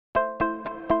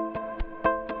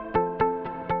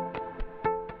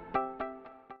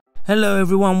Hello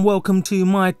everyone, welcome to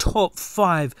my top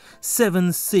 5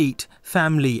 7-seat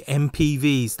family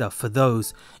MPV stuff for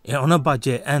those on a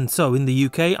budget. And so in the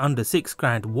UK, under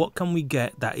 £6,000, what can we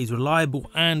get that is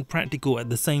reliable and practical at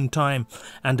the same time?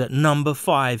 And at number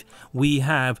 5 we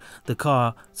have the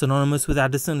car synonymous with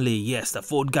Addison Lee, yes, the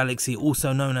Ford Galaxy,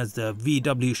 also known as the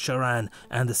VW Charan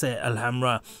and the Seat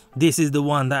Alhambra. This is the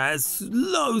one that has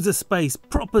loads of space,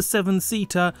 proper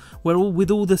 7-seater, where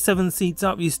with all the 7 seats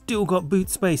up you still got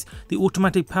boot space. The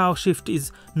automatic power shift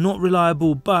is not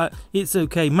reliable, but it's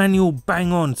okay. Manual,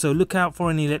 bang on, so look out for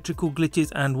any electrical glitches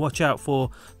and watch out for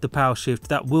the power shift.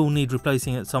 That will need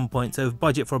replacing at some point, so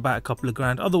budget for about a couple of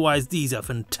grand. Otherwise, these are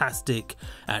fantastic.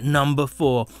 At number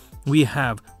 4 we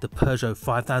have the Peugeot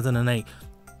 5008.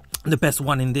 The best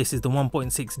one in this is the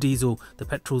 1.6 diesel. The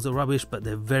petrols are rubbish, but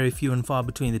they're very few and far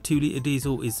between. The 2-litre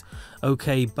diesel is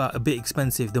okay, but a bit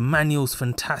expensive. The manual's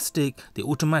fantastic. The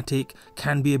automatic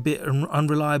can be a bit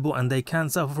unreliable and they can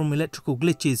suffer from electrical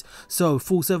glitches. So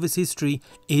full service history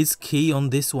is key on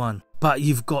this one. But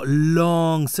you've got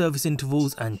long service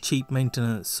intervals and cheap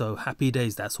maintenance, so happy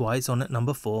days. That's why it's on at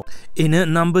number 4. In at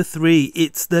number 3,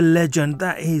 it's the legend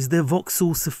that is the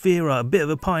Vauxhall Zafira, a bit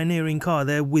of a pioneering car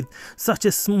there with such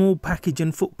a small package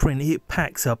and footprint. It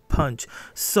packs a punch,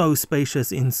 so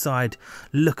spacious inside.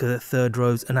 Look at the third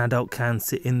rows, an adult can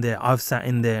sit in there. I've sat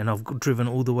in there and I've driven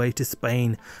all the way to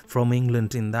Spain from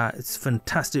England in that. It's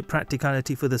fantastic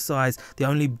practicality for the size. The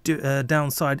only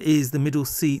downside is the middle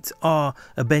seats are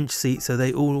a bench seat, so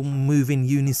they all move in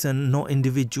unison, not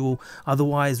individual.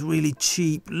 Otherwise, really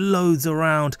cheap, loads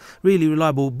around, really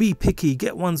reliable. Be picky,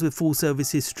 get ones with full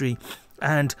service history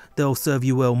and they'll serve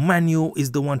you well. Manual is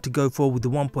the one to go for, with the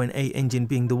 1.8 engine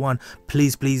being the one.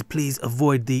 Please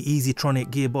avoid the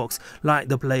Easytronic gearbox like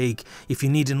the plague. If you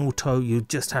need an auto, you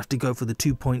just have to go for the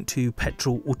 2.2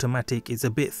 petrol automatic. It's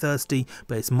a bit thirsty,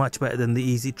 but it's much better than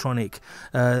the Easytronic.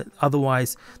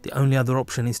 Otherwise, the only other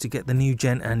option is to get the new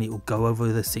gen, and it will go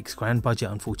over the £6,000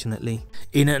 budget, unfortunately.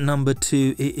 In at number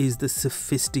 2, it is the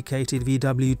sophisticated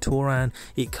VW Touran.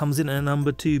 It comes in at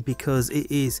number 2 because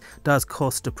it does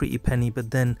cost a pretty penny, but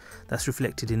then that's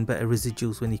reflected in better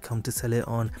residuals when you come to sell it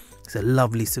on. It's a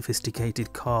lovely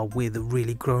sophisticated car with a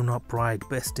really grown-up ride,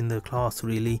 best in the class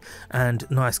really, and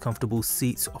nice comfortable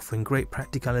seats offering great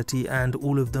practicality, and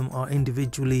all of them are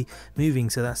individually moving,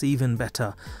 so that's even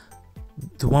better.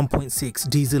 The 1.6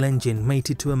 diesel engine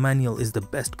mated to a manual is the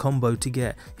best combo to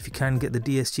get. If you can get the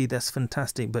DSG, that's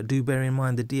fantastic, but do bear in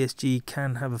mind the DSG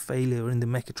can have a failure in the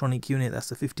mechatronic unit.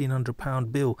 That's a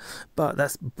 £1,500 bill, but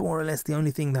that's more or less the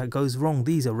only thing that goes wrong.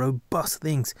 These are robust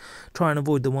things. Try and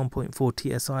avoid the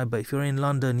 1.4 TSI, but if you're in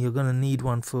London, you're going to need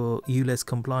one for ULEZ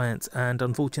compliance, and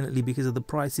unfortunately because of the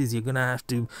prices, you're going to have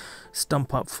to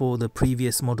stump up for the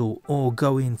previous model or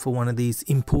go in for one of these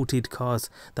imported cars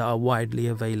that are widely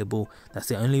available. That's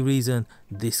the only reason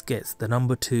this gets the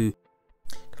number 2.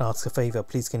 Can I ask a favour?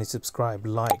 Please can you subscribe,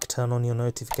 like, turn on your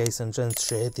notifications and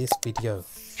share this video.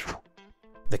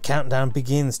 The countdown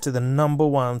begins to the number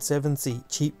 1 7-seat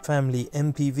cheap family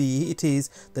MPV. It is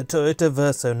the Toyota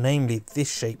Verso, namely this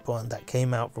shape one that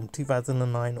came out from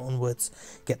 2009 onwards.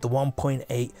 Get the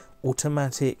 1.8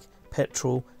 automatic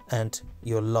petrol and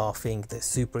you're laughing. They're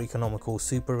super economical,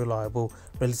 super reliable,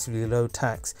 relatively low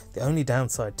tax. The only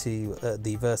downside to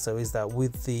the Verso is that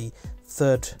with the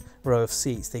third row of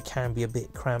seats they can be a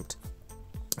bit cramped,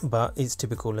 but it's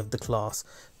typical of the class.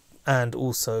 And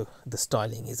also the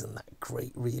styling isn't that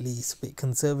great really, it's a bit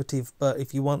conservative, but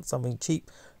if you want something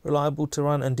cheap, reliable to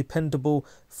run and dependable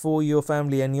for your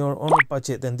family and you're on a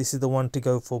budget, then this is the one to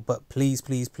go for. But please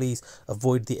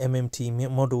avoid the MMT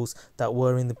models that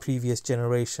were in the previous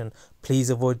generation.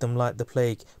 Please avoid them like the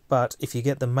plague. But if you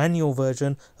get the manual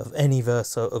version of any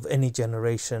Verso of any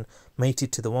generation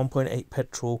mated to the 1.8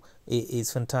 petrol, it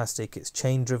is fantastic. It's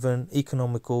chain driven,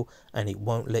 economical, and it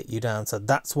won't let you down. So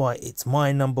that's why it's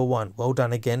my number 1. Well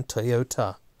done again,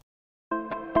 Toyota.